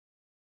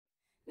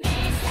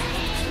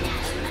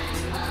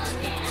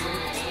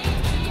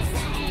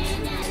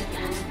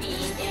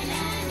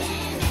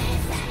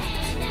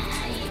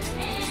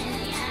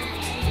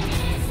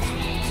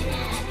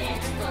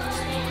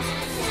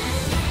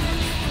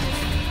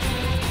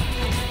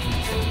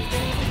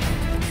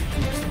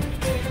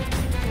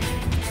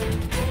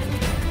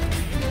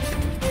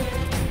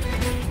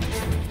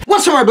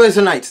What's up, my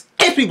Blazing Knights?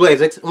 It's me,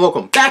 Blazeix, and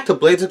welcome back to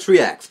Blazeix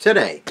Reacts.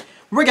 Today,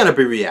 we're gonna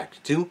be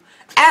reacting to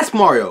Ask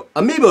Mario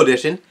Amiibo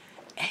Edition,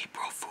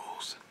 April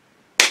Fools.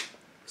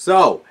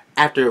 So,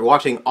 after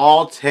watching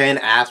all 10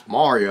 Ask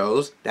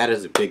Marios, that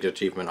is a big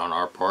achievement on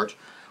our part,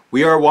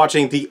 we are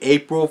watching the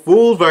April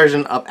Fools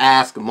version of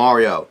Ask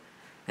Mario.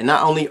 And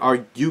not only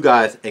are you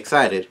guys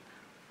excited,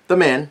 the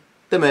man,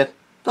 the myth,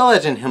 the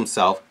legend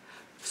himself,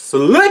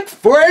 Slick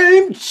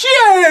Frame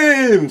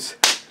James!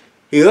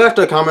 He left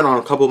a comment on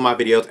a couple of my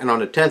videos, and on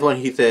the 10th one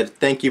he said,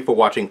 thank you for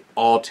watching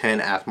all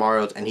 10 Ask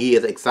Marios, and he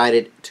is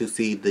excited to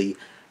see the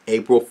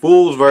April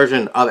Fool's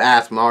version of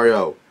Ask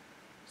Mario.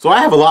 So I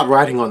have a lot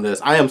riding on this.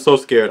 I am so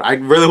scared. I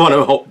really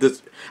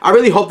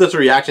hope this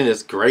reaction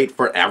is great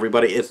for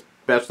everybody,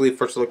 especially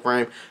for Slick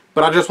Frame,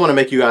 but I just want to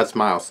make you guys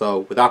smile.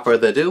 So without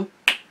further ado,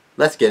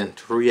 let's get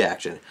into the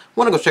reaction.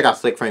 Want to go check out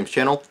Slick Frame's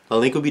channel? The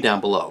link will be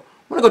down below.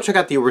 Want to go check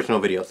out the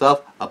original video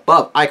itself?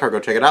 Above iCard, go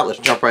check it out. Let's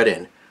jump right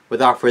in.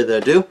 Without further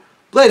ado,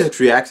 Blazeix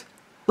Reacts,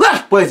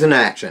 let's blaze in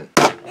action!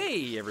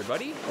 Hey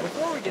everybody,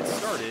 before we get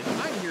started,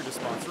 I'm here to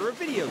sponsor a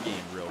video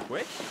game real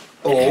quick.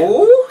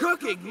 Oh?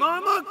 Cooking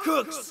Mama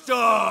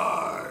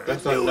Cookstar!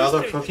 That's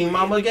another Cooking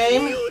Mama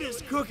game? The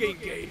cutest cooking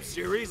game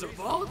series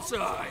of all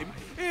time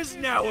is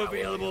now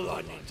available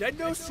on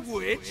Nintendo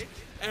Switch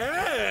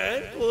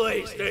and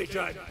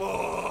PlayStation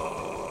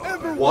 4.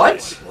 Ever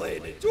wanted to play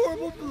an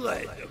adorable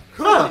blend of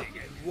cooking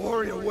and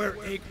WarioWare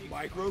Inc.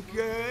 micro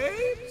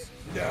games?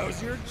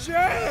 Now's your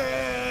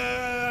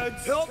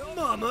chance! Help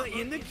Mama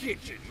in the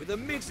kitchen with a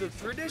mix of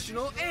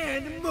traditional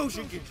and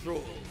motion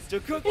controls to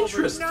cook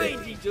over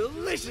 90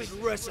 delicious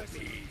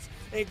recipes,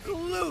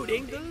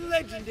 including the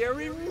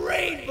legendary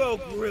Rainbow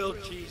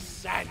Grilled Cheese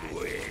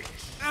Sandwich.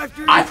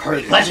 I've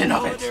heard legend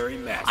of it.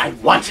 I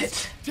want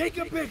it. Take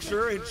a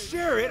picture and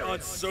share it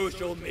on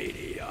social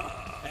media.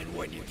 And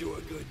when you do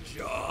a good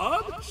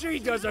job, she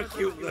does a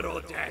cute little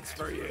dance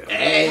for you.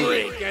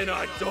 Hey. Freaking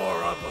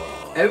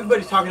adorable.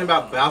 Everybody's talking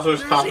about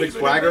Bowser's cosmic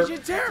swagger.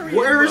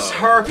 Where's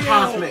her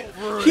cosmic?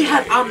 She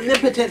had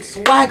omnipotent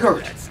swagger.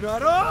 That's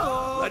not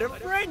all. Let a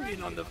friend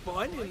in on the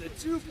fun in the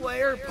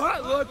two-player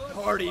potluck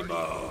party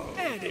mode.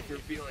 And if you're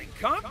feeling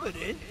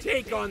confident,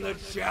 take on the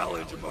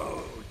challenge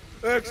mode.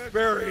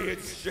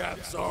 Experienced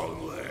chefs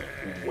only.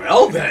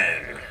 Well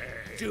then.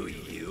 Do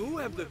you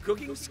have the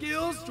cooking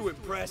skills to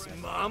impress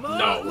Mama?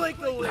 No, Click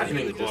the link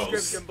in the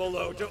description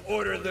below to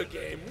order the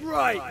game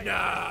right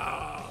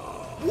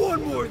now.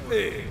 One more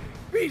thing.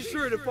 Be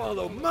sure to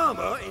follow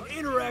Mama and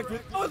interact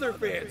with other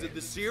fans of the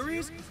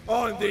series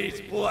on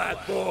these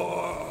platforms.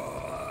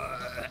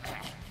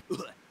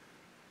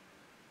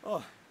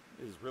 Oh,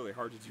 it is really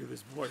hard to do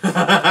this voice.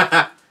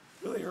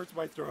 Really hurts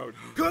my throat.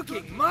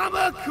 Cooking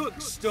Mama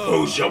Cookstar.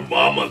 Who's your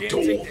mama, Can't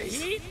take the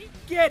heat?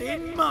 Get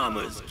in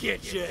Mama's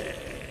kitchen.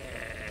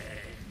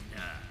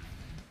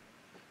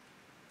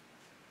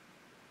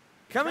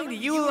 Coming to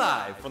you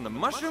live from the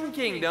Mushroom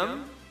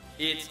Kingdom,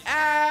 it's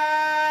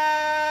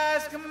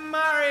Ask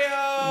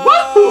Mario!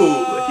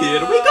 Woohoo!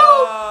 Here we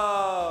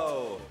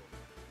go!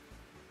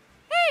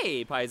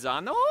 Hey,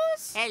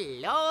 paisanos!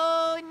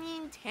 Hello,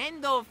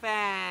 Nintendo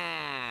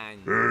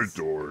fans! Hey,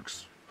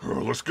 dorks.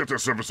 Let's get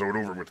this episode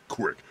over with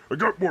quick. I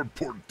got more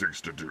important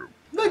things to do.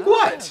 Like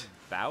what?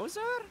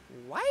 Bowser?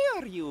 Why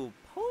are you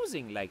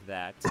posing like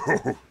that?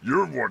 Oh,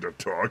 you're one to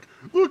talk.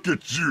 Look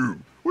at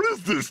you. What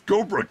is this,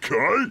 Cobra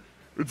Kai?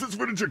 It's just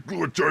when you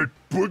glue a giant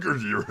booger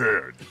to your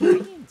head.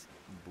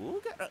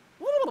 Booger?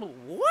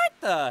 What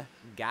the?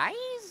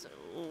 Guys,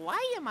 why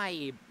am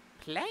I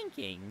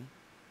planking?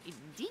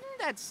 Didn't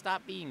that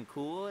stop being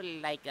cool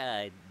like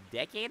a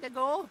decade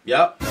ago?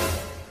 Yep.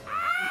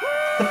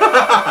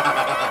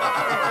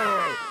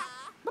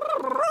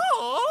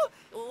 Bro,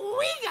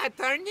 we got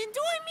turned into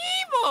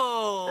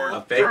Amiibo!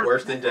 A fate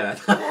worse than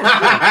death.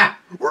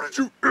 What did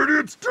you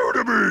idiots do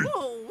to me?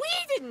 Oh, we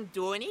didn't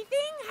do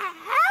anything.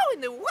 How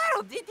in the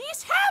world did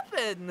this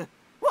happen?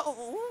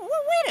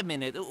 Wait a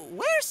minute.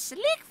 Where's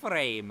Slick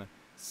Frame?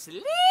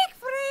 Slick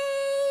Frame!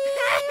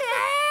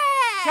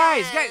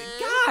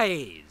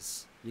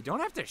 Guys! You don't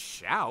have to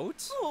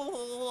shout.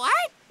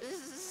 What?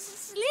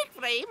 Slick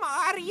Frame,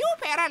 are you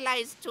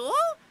paralyzed too?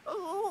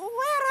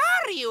 Where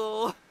are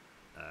you?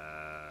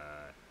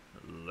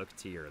 Look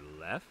to your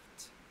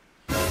left.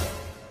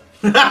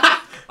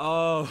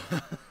 Oh,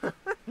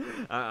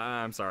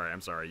 I'm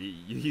sorry.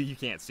 You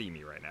can't see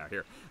me right now.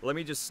 Here, let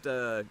me just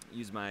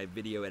use my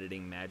video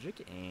editing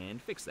magic and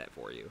fix that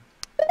for you.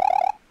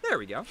 There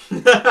we go.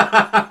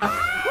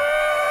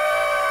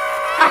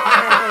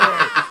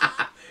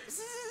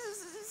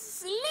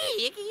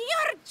 Slick,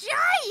 you're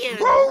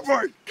giant! Oh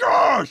my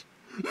gosh!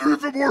 You're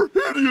even more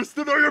hideous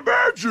than I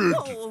imagined!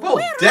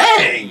 Oh,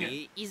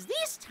 dang! Is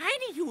this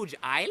tiny huge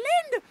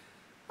island?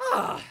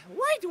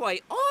 Why do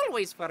I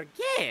always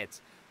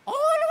forget?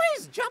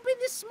 Always jump in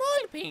the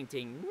small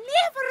painting,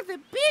 never the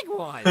big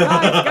one.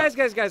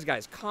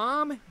 Guys,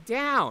 calm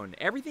down.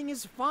 Everything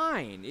is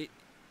fine.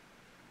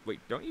 Wait,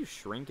 don't you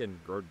shrink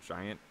and grow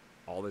giant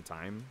all the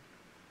time?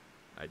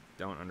 I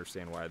don't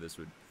understand why this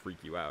would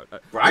freak you out.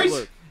 Right?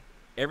 Look,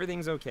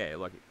 everything's okay.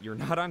 Look, you're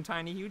not on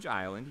Tiny Huge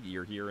Island.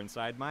 You're here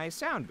inside my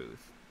sound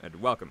booth.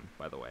 And welcome,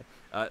 by the way.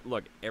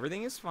 Look,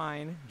 everything is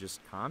fine. Just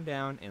calm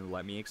down and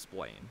let me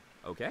explain,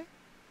 okay?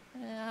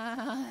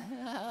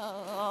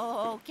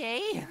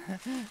 Okay.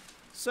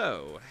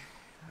 So,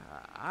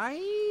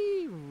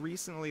 I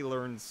recently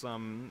learned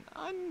some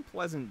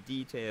unpleasant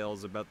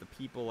details about the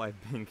people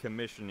I've been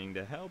commissioning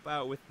to help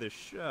out with the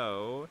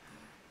show,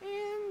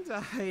 and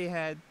I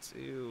had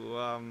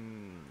to,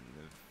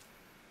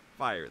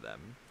 fire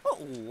them.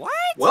 What?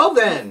 Well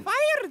then.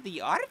 Fire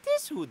the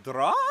artist who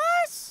draw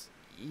us?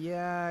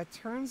 Yeah, it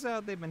turns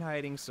out they've been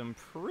hiding some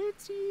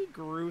pretty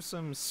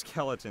gruesome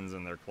skeletons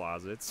in their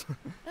closets.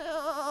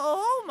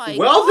 Oh my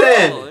Well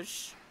then.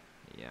 gosh.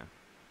 Yeah,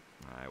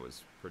 I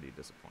was pretty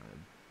disappointed.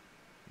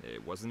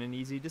 It wasn't an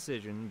easy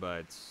decision,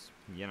 but,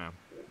 you know,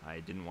 I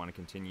didn't want to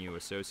continue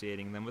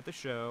associating them with the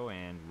show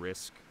and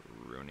risk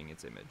ruining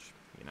its image,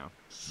 you know?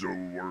 So,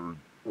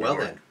 Well like,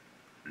 then.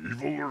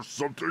 evil or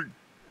something?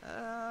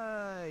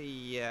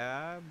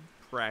 Yeah,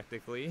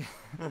 practically.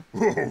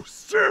 Oh,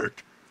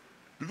 sick!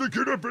 Did they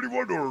kidnap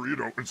anyone or,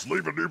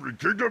 enslave a neighboring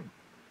kingdom?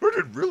 I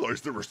didn't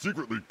realize they were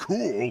secretly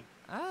cool.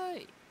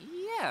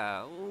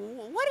 Yeah.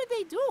 What did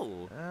they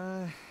do?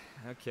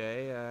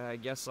 Okay, I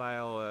guess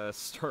I'll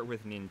start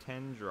with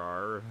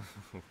Nintendrar.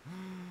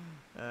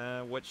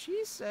 What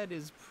she said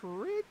is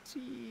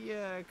pretty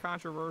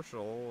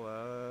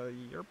controversial.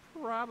 You're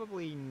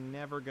probably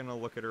never gonna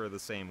look at her the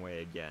same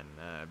way again.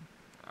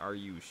 Are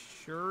you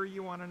sure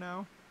you want to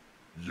know?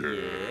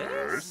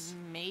 Yes.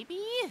 Maybe?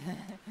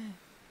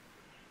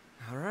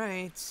 All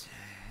right,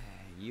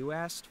 you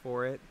asked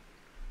for it.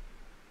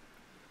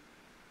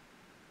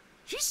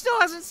 She still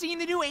hasn't seen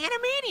the new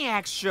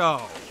Animaniacs show.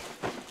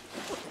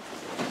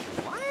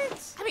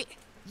 What? I mean,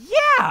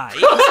 yeah,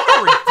 isn't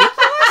that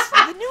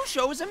ridiculous? The new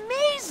show is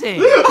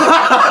amazing.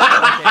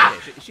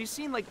 Okay. She's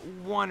seen like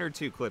 1 or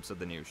 2 clips of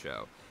the new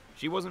show.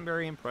 She wasn't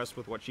very impressed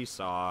with what she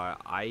saw.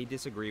 I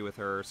disagree with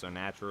her, so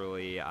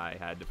naturally I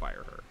had to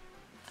fire her.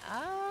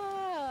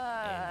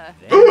 And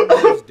then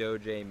there's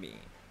Doje Me.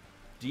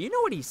 Do you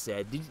know what he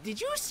said? Did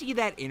you see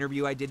that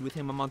interview I did with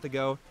him a month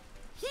ago?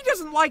 He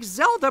doesn't like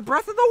Zelda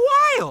Breath of the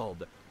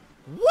Wild.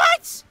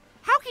 What?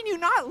 How can you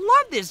not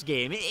love this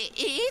game?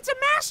 It's a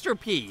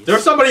masterpiece.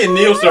 There's somebody in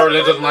Neil Star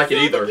that doesn't like it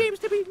either. Games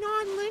to be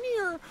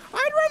non-linear.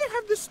 I'd rather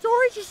have the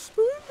story just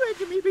spoon-fed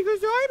to me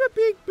because I'm a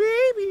big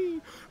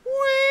baby.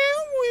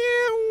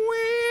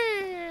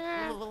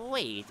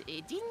 Wait,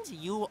 didn't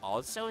you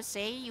also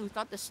say you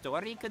thought the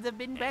story could have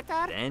been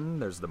better? Then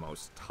there's the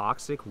most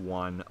toxic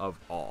one of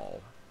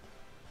all.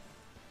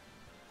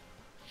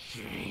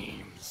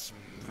 James.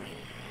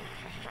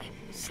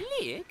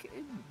 Slick,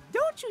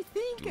 don't you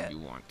think... Do you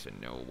want to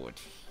know what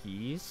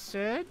he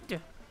said?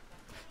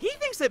 He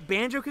thinks that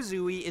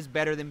Banjo-Kazooie is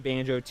better than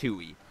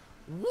Banjo-Tooie.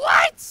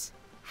 What?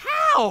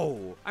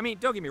 How? I mean,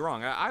 don't get me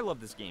wrong, I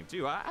love this game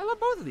too. I love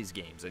both of these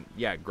games. And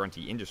yeah,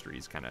 Grunty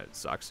Industries kind of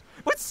sucks.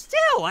 But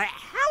still,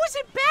 how is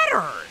it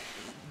better?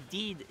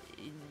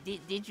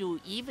 Did you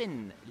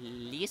even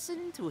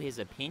listen to his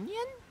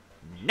opinion?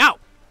 No!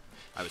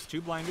 I was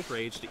too blind with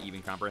rage to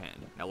even comprehend.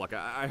 Now look,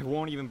 I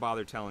won't even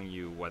bother telling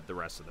you what the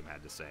rest of them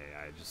had to say.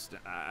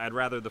 I'd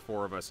rather the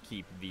 4 of us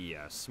keep the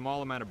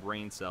small amount of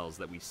brain cells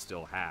that we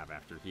still have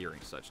after hearing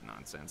such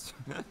nonsense.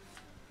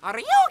 Are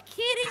you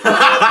kidding me?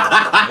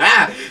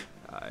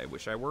 I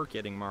wish I were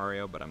kidding,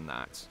 Mario, but I'm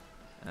not.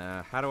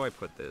 How do I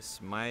put this?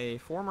 My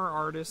former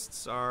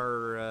artists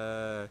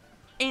are,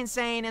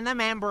 Insane in the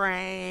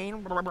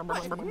membrane.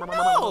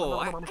 No,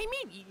 I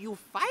mean, you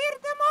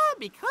fired them all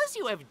because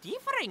you have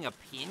differing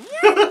opinions?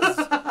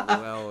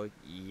 well,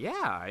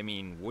 yeah, I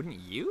mean, wouldn't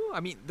you? I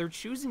mean, they're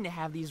choosing to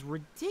have these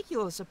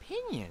ridiculous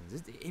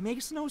opinions. It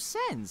makes no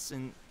sense.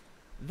 And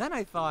then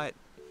I thought,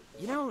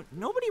 you know,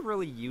 nobody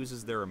really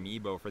uses their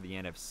Amiibo for the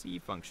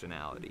NFC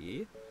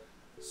functionality.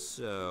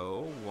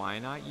 So why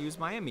not use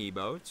my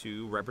Amiibo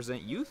to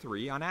represent you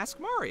 3 on Ask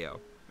Mario?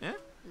 Eh?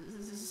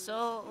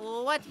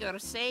 So, what you're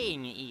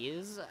saying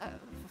is,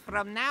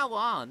 from now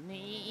on,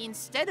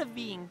 instead of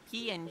being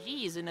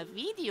PNGs in a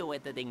video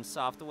editing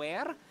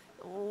software,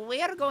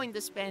 we're going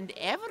to spend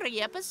every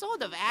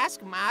episode of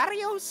Ask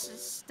Mario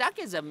stuck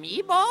as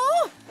Amiibo?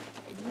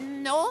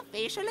 No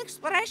facial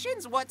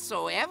expressions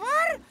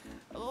whatsoever?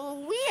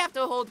 We have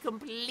to hold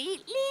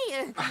completely,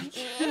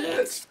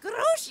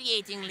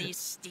 excruciatingly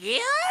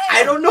still?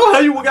 I don't know how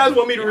you guys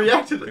want me to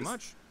react to this. Pretty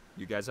much.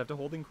 You guys have to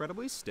hold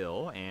incredibly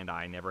still, and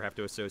I never have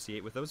to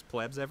associate with those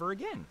plebs ever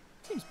again.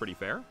 Seems pretty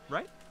fair,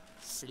 right?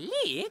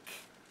 Slick?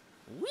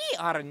 We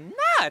are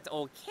not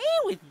okay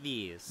with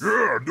this.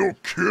 Yeah, no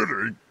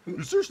kidding.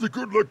 You seriously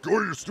couldn't let go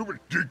of your stupid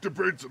geek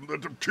debates and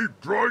let them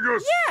keep drawing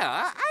us?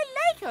 Yeah, I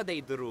like how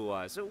they drew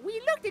us.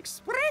 We looked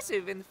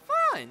expressive and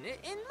fun.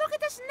 And look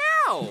at us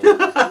now.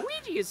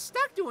 Luigi is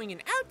stuck doing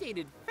an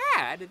outdated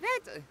fad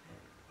that...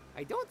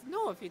 I don't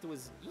know if it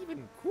was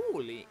even cool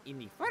in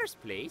the first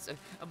place.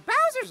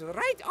 Bowser's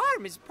right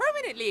arm is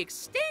permanently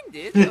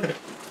extended.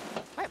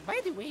 By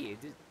the way,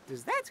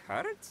 does that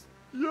hurt?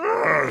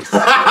 Yes!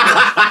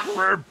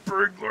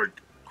 Cramping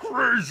like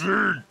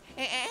crazy!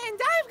 And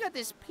I've got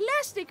this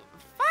plastic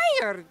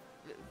fire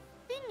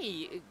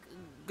thingy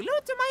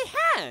glued to my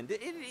hand.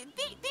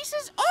 This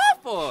is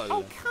awful.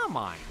 Oh, come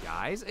on,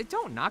 guys.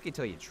 Don't knock it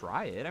till you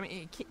try it. I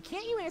mean,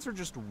 can't you answer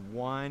just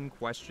one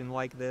question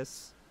like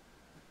this?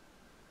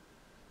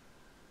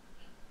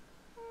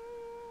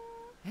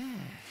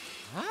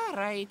 All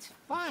right,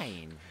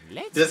 fine.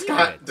 Let's This do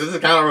kind it. this is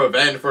kind of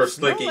revenge for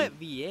Slicky. Snowlet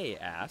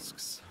VA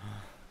asks,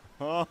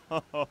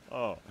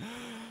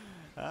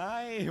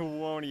 I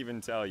won't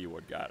even tell you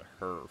what got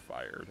her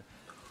fired.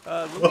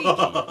 Luigi,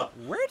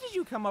 where did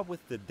you come up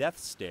with the death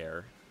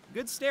stare?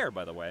 Good stare,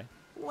 by the way.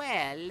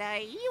 Well,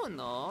 you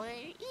know,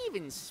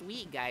 even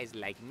sweet guys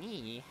like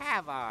me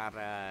have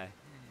our,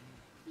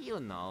 you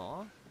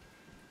know,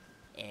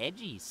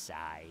 edgy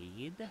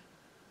side.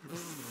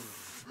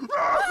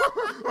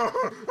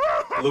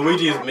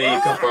 Luigi's me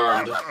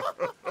confirmed.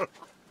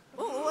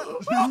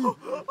 What?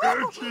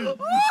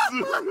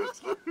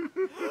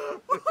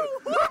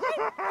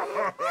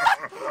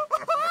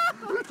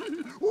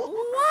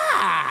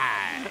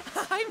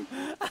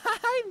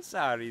 I'm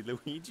sorry,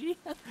 Luigi.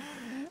 I'm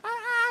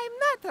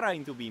not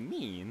trying to be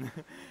mean.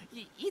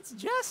 It's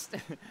just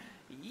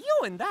you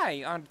and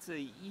I aren't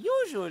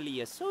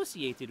usually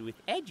associated with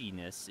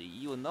edginess,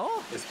 you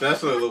know?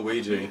 Especially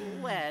Luigi.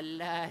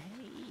 Well,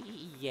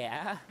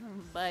 yeah,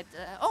 but,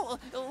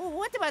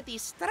 what about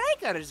these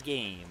Strikers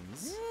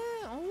games?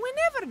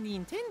 Whenever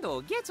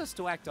Nintendo gets us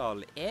to act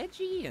all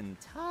edgy and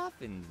tough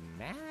and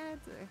mad,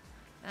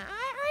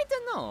 I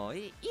don't know.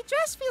 It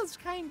just feels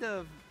kind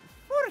of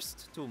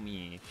forced to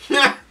me.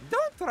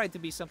 Don't try to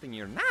be something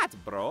you're not,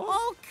 bro.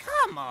 Oh,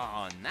 come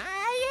on.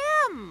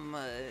 I am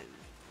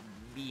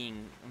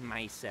being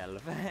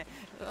myself.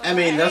 I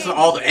mean, that's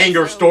all the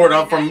anger stored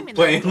up from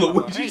playing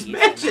Luigi's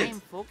Mansion. I'm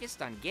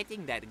focused on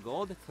getting that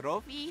gold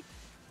trophy.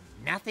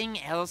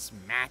 Nothing else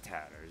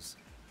matters.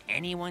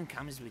 Anyone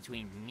comes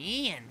between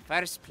me and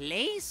first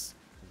place,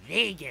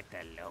 they get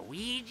the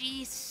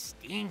Luigi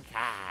stink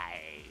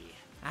eye.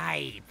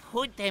 I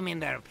put them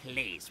in their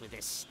place with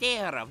a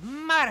stare of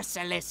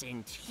merciless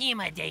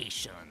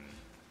intimidation.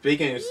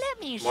 Speaking of Let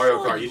me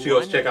Mario show Kart, you you should go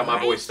one check out my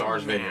boy right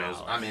Star's now.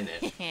 videos. I'm in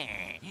it.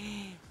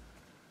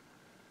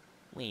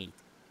 Wait.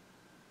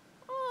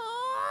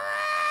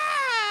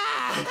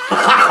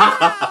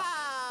 Mama!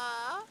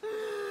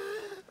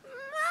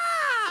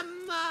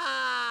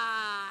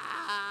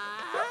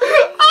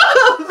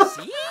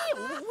 See?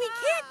 We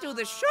can't do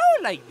the show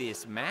like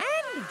this, man.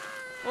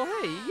 Well,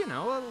 hey, you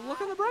know,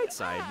 look on the bright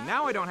side.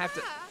 Now I don't have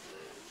to...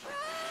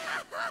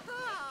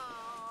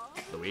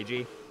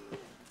 Luigi?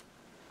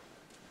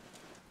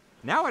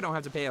 Now I don't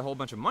have to pay a whole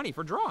bunch of money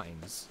for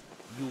drawings.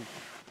 You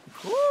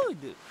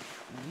could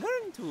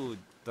learn to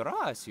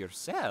draw us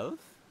yourself.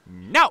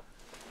 No!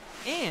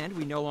 And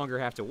we no longer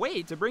have to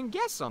wait to bring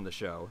guests on the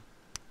show.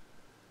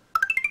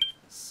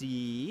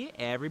 See,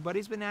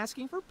 everybody's been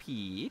asking for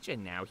Peach,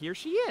 and now here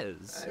she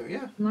is.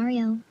 Yeah.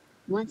 Mario,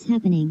 what's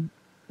happening?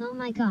 Oh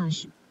my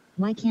gosh,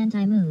 why can't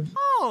I move?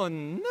 Oh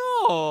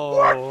no!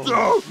 What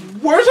the?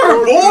 Where's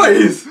our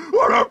boys?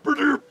 What happened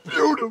to your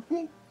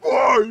beautiful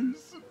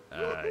voice?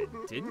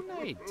 Didn't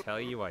I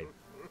tell you I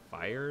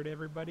fired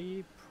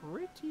everybody?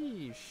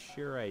 Pretty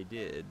sure I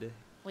did.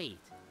 Wait,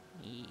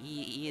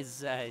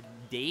 is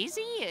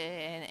Daisy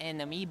an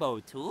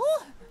amiibo too?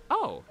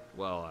 Oh,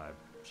 well,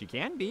 she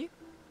can be.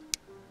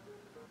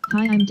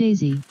 Hi, I'm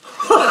Daisy.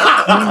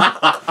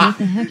 What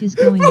the heck is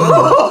going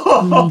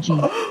on? Luigi,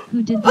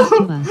 who did this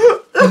to us?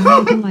 And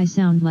why do I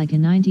sound like a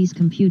 90s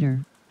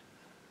computer?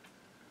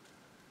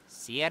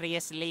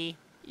 Seriously?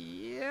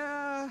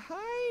 Yeah,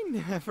 I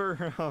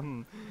never,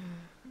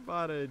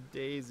 bought a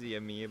Daisy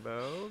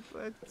amiibo,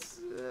 but,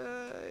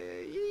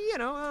 you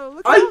know,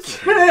 look I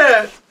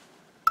can't!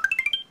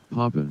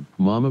 Papa,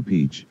 Mama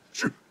Peach.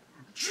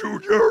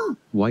 Junior?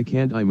 Why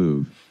can't I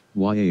move?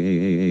 Why?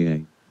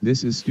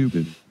 This is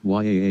stupid.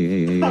 Why?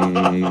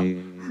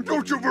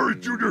 Don't you worry,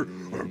 Junior.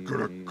 I'm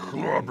gonna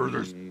clobber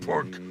this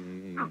punk.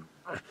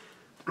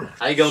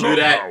 How you gonna do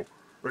that?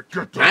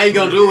 Get How you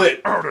gonna do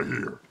it? Out of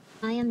here.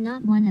 I am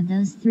not one of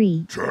those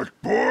three. Tech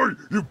boy,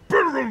 you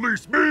better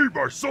release me,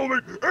 my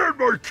soulmate, and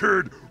my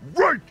kid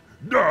right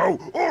now,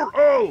 or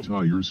else.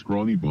 Tie your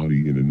scrawny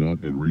body in a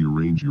knot and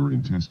rearrange your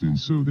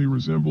intestines so they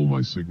resemble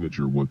my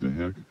signature. What the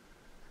heck?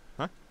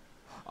 Huh?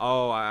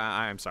 Oh,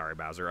 I'm sorry,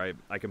 Bowser.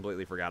 I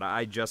completely forgot.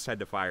 I just had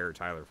to fire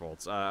Tyler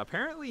Foltz.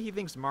 Apparently he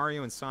thinks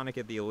Mario and Sonic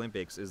at the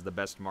Olympics is the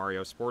best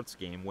Mario sports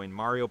game when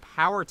Mario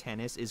Power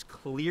Tennis is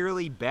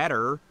clearly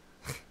better.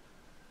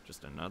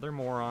 Just another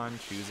moron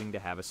choosing to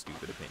have a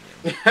stupid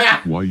opinion.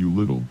 Why, you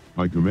little,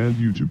 I command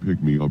you to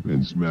pick me up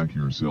and smack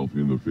yourself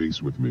in the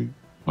face with me.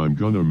 I'm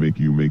gonna make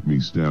me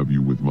stab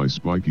you with my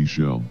spiky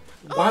shell.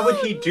 Why would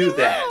he do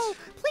that?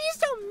 Please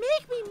don't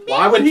make me.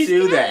 Why would he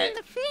do that? In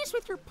the face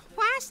with your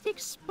plastic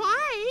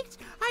spikes.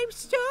 I'm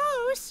so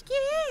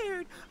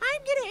scared.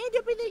 I'm gonna end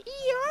up in the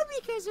ER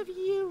because of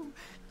you.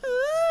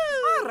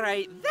 Ooh. All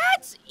right,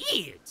 that's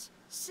it.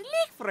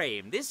 Slick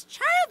Frame, this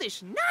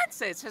childish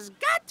nonsense has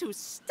got to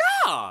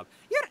stop.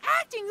 You're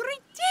acting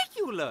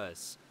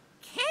ridiculous.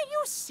 Can't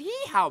you see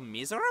how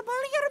miserable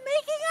you're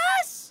making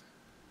us?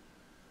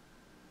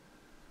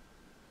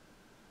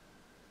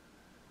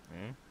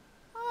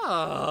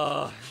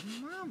 Oh,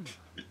 Mama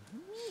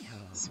Mia.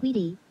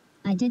 Sweetie,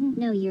 I didn't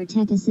know your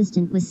tech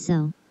assistant was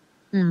so,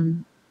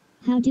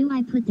 how do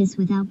I put this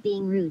without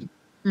being rude?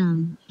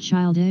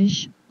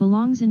 Childish,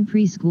 belongs in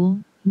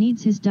preschool,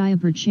 needs his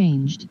diaper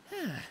changed.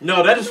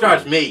 No, that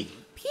describes me.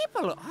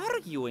 People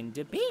argue and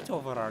debate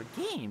over our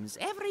games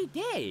every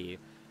day,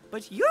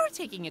 but you're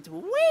taking it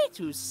way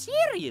too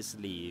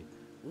seriously.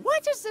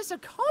 What is this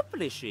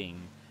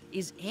accomplishing?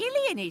 Is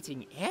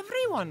alienating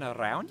everyone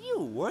around you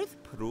worth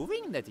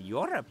proving that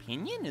your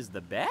opinion is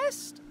the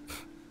best?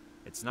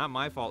 It's not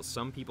my fault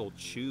some people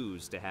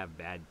choose to have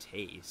bad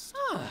taste.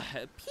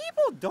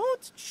 People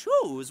don't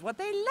choose what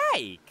they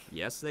like.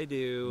 Yes, they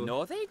do.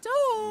 No, they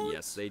don't.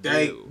 Yes, they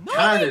They do. No,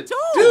 kind they of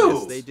don't. do.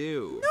 Yes, they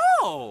do.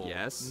 No.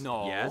 Yes.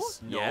 No.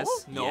 Yes. No.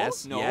 Yes. No.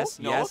 Yes. No. Yes.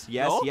 No. Yes. No. Yes.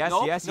 No. Yes.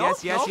 No. Yes. No.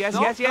 Yes. Yes. No. Yes. No. Yes.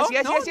 No. Yes. Yes. No.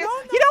 Yes. No. Yes. No.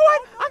 You know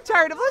what? I'm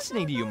tired of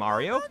listening to you,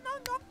 Mario.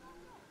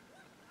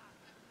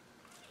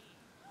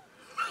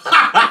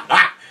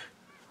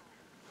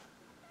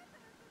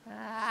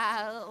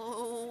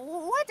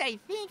 What I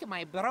think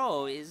my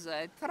bro is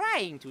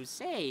trying to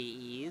say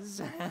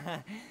is,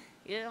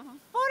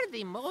 for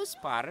the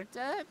most part,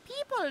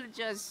 people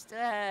just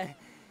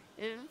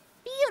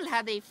feel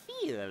how they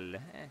feel.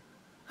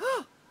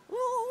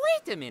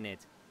 Wait a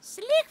minute.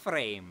 Slick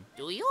Frame,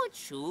 do you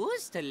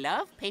choose to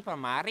love Paper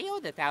Mario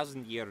the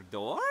Thousand-Year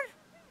Door?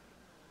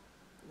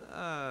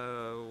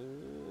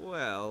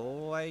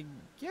 Well, I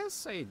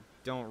guess I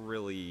don't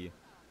really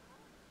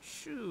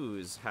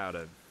choose how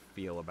to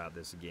feel about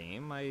this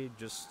game. I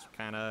just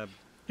kind of...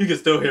 You can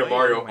still hear play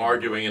Mario my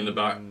arguing in the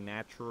brain background.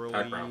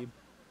 naturally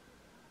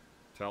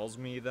tells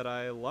me that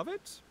I love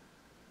it.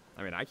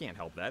 I mean, I can't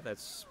help that.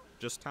 That's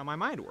just how my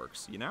mind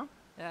works, you know?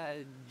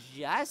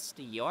 Just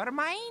your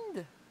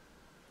mind?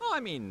 Well, I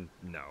mean,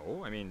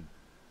 no. I mean,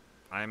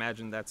 I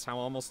imagine that's how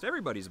almost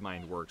everybody's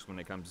mind works when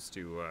it comes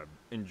to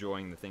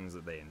enjoying the things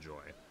that they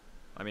enjoy.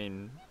 I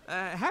mean,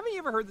 haven't you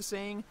ever heard the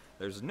saying,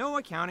 there's no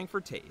accounting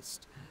for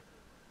taste?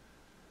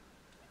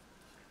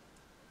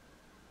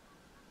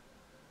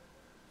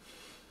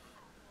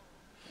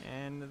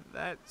 And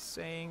that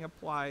saying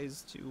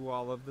applies to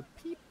all of the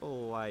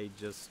people I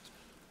just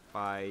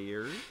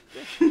fired.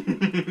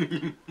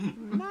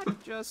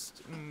 Not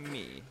just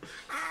me.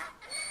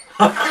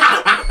 You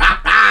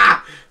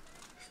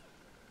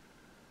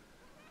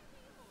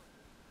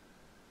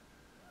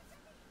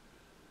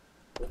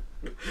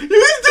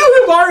can still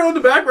hear Mario in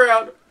the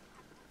background.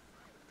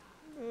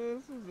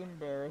 This is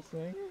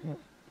embarrassing.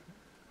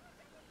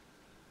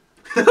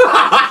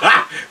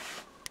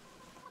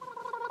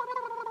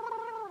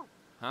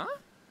 Huh?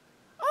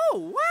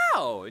 Oh,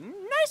 wow!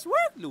 Nice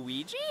work,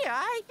 Luigi.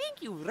 I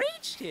think you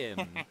reached him.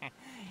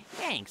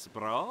 Thanks,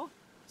 bro.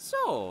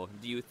 So,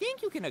 do you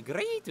think you can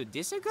agree to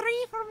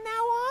disagree from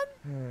now on?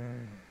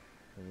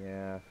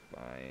 Yeah,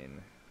 fine.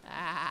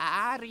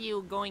 Are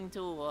you going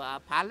to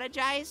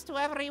apologize to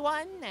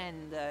everyone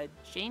and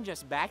change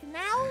us back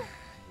now?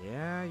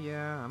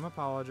 Yeah, I'm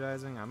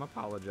apologizing.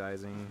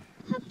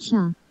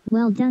 Hupcha,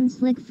 well done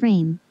Slick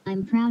Frame,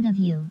 I'm proud of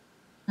you.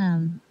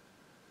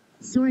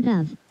 Sort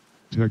of.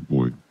 Tech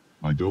boy,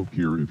 I don't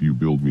care if you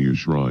build me a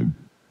shrine,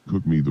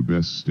 cook me the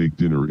best steak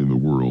dinner in the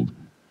world,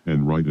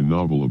 and write a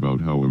novel about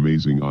how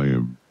amazing I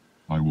am.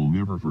 I will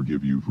never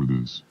forgive you for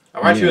this.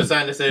 I'll write you a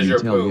sign that says You you're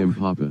tell poop. him,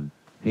 Papa.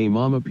 Hey,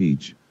 Mama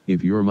Peach,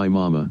 if you're my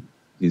mama,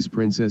 is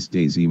Princess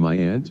Daisy my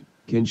aunt?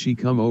 Can she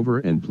come over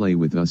and play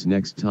with us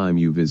next time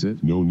you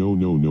visit? No.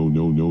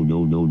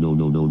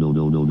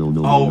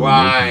 All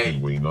right.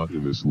 Way not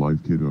in this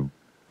life, kiddo.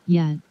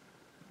 Yeah.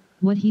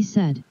 What he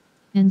said.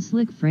 And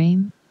Slick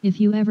Frame, if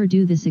you ever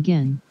do this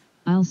again,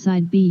 I'll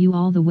side B you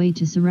all the way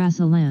to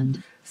Sarasa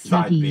Land.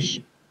 Side B.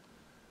 Capiche?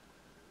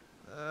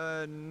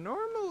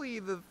 Normally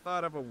the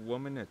thought of a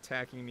woman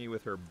attacking me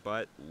with her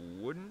butt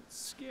wouldn't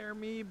scare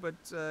me, but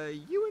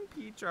you and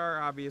Peach are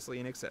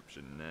obviously an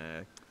exception.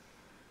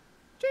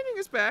 Changing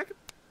us back.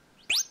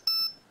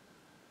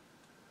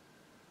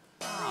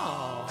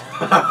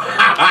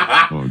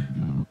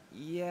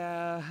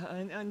 Yeah,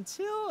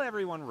 until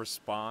everyone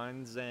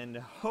responds and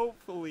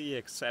hopefully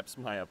accepts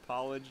my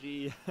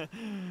apology,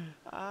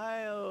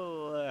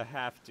 I'll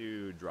have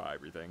to draw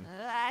everything.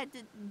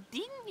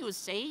 Didn't you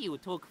say you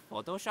took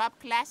Photoshop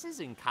classes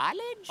in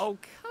college? Oh,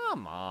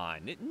 come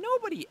on.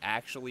 Nobody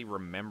actually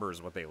remembers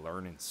what they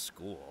learn in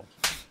school.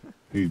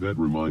 Hey, that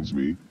reminds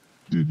me.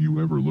 Did you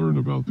ever learn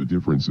about the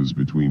differences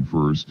between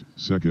first,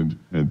 second,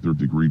 and third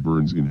degree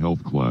burns in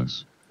health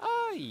class?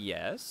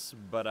 Yes,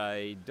 but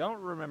I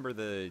don't remember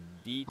the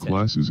details.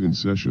 Class is in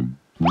session.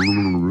 I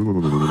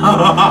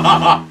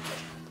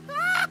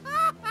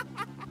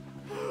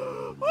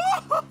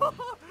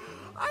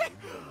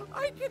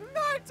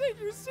cannot take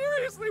you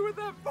seriously with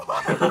that voice.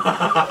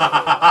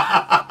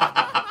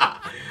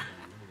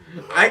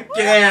 I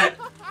can't.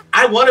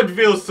 I wanted to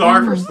feel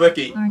sorry for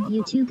Slicky. Aren't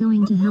you two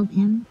going to help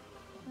him?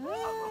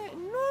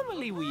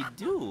 Normally we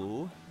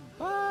do,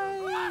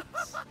 but...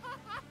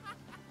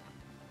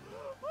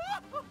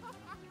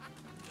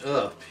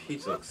 Ugh,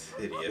 Peach looks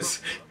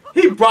hideous.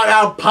 He brought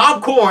out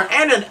popcorn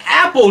and an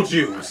apple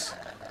juice!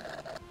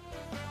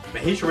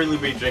 Man, he should really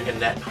be drinking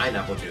that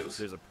pineapple juice.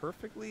 There's a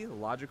perfectly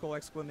logical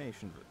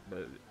explanation,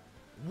 but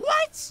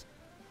What?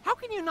 How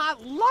can you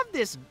not love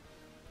this?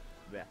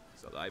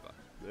 saliva.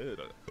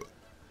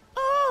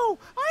 Oh,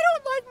 I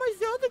don't like my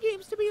Zelda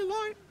games to be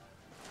long.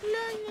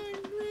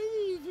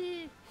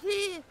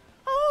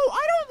 Oh,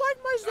 I don't like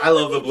my Zelda I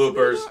love the games to be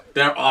bloopers.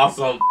 They're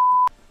awesome.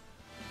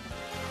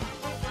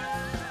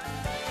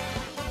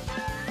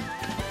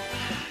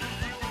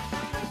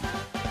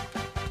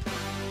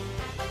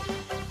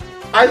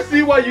 I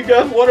see why you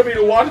guys wanted me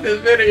to watch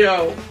this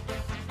video.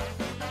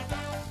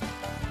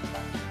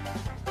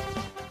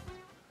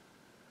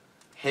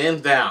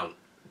 Hands down,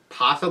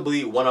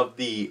 possibly one of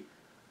the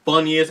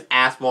funniest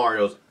ass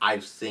Marios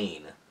I've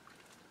seen.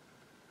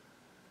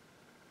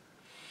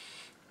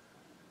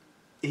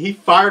 He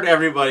fired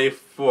everybody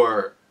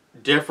for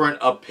different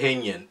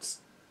opinions.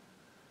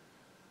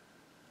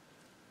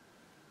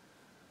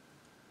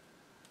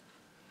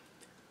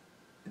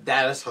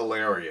 That is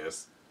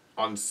hilarious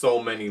on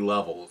so many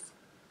levels.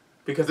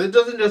 Because it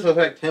doesn't just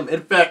affect him, it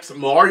affects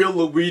Mario,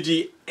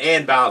 Luigi,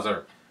 and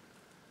Bowser.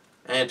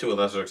 And to a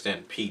lesser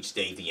extent, Peach,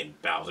 Daisy, and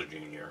Bowser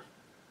Jr.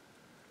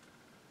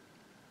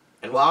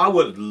 And while I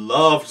would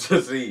love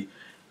to see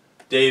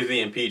Daisy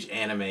and Peach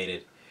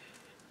animated,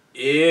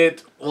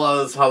 it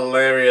was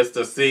hilarious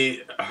to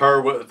see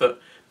her with the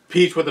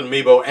Peach with an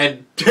amiibo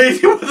and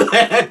Daisy with a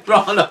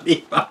hand-drawn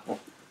amiibo.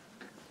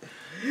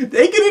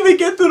 They couldn't even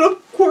get through the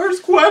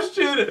first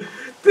question.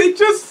 They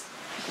just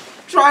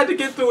tried to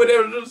get through it. They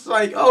were just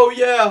like, oh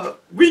yeah,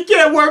 we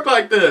can't work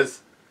like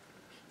this.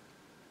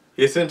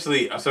 He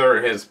essentially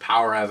asserted his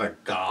power as a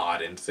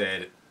god and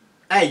said,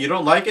 hey, you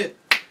don't like it?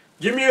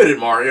 You're muted,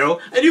 Mario,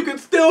 and you can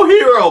still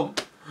hear him.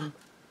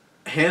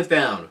 Hands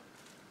down,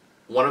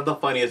 one of the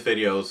funniest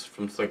videos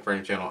from Slick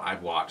Frame channel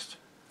I've watched.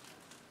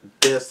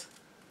 This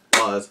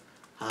was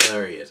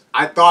hilarious.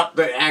 I thought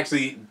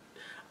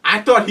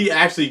he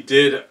actually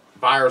did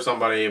fire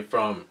somebody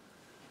for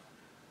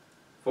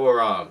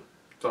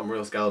some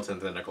real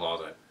skeletons in the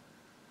closet.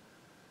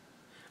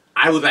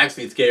 I was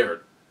actually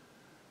scared.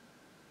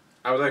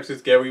 I was actually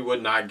scared we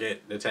would not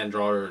get the 10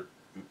 drawer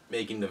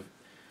making the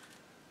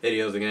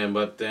videos again,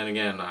 but then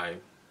again, I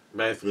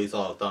basically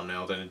saw the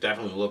thumbnails and it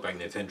definitely looked like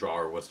the 10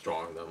 drawer was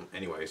drawing them.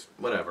 Anyways,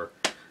 whatever.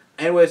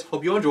 Anyways,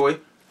 hope you enjoy.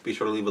 Be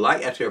sure to leave a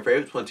like, add to your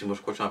favorites, want to see more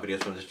Squatch On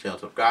videos from this channel,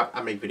 subscribe.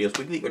 I make videos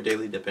weekly or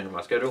daily depending on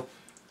my schedule.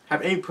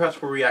 Have any requests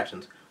for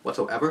reactions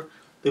whatsoever,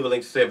 leave a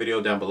link to say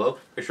video down below.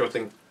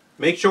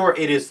 Make sure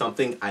it is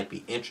something I'd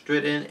be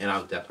interested in, and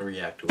I'll definitely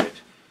react to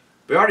it.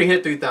 We already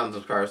hit 3,000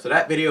 subscribers, so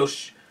that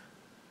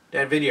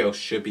video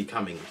should be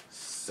coming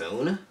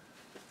soon.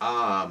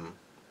 I'm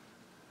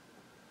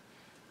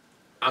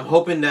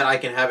hoping that I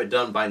can have it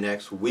done by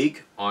next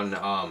week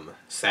on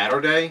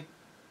Saturday.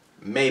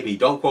 Maybe.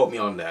 Don't quote me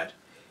on that.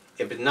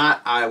 If it's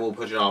not, I will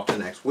push it off to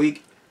next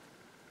week,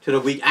 to the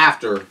week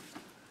after,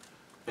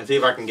 and see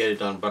if I can get it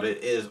done. But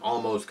it is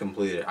almost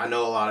completed. I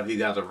know a lot of you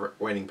guys are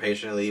waiting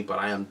patiently, but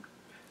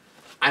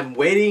I'm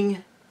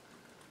waiting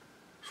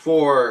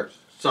for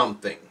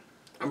something.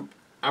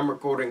 I'm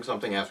recording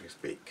something as we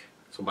speak.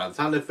 So by the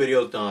time this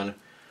video is done,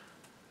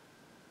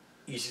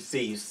 you should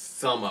see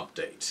some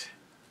update.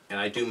 And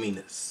I do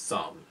mean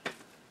some.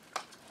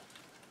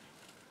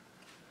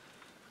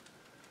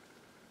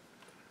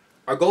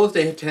 Our goal is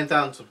to hit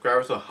 10,000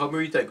 subscribers, so help me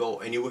reach that goal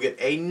and you will get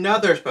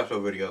another special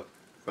video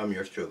from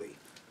yours truly.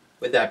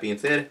 With that being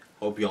said,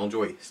 hope you all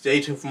enjoy.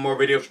 Stay tuned for more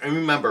videos, and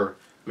remember,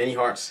 many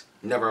hearts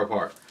never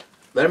apart.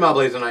 Let them out,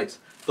 Blazing Knights.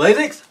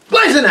 Blazix,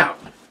 blazing out!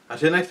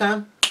 Until next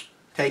time,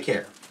 take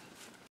care.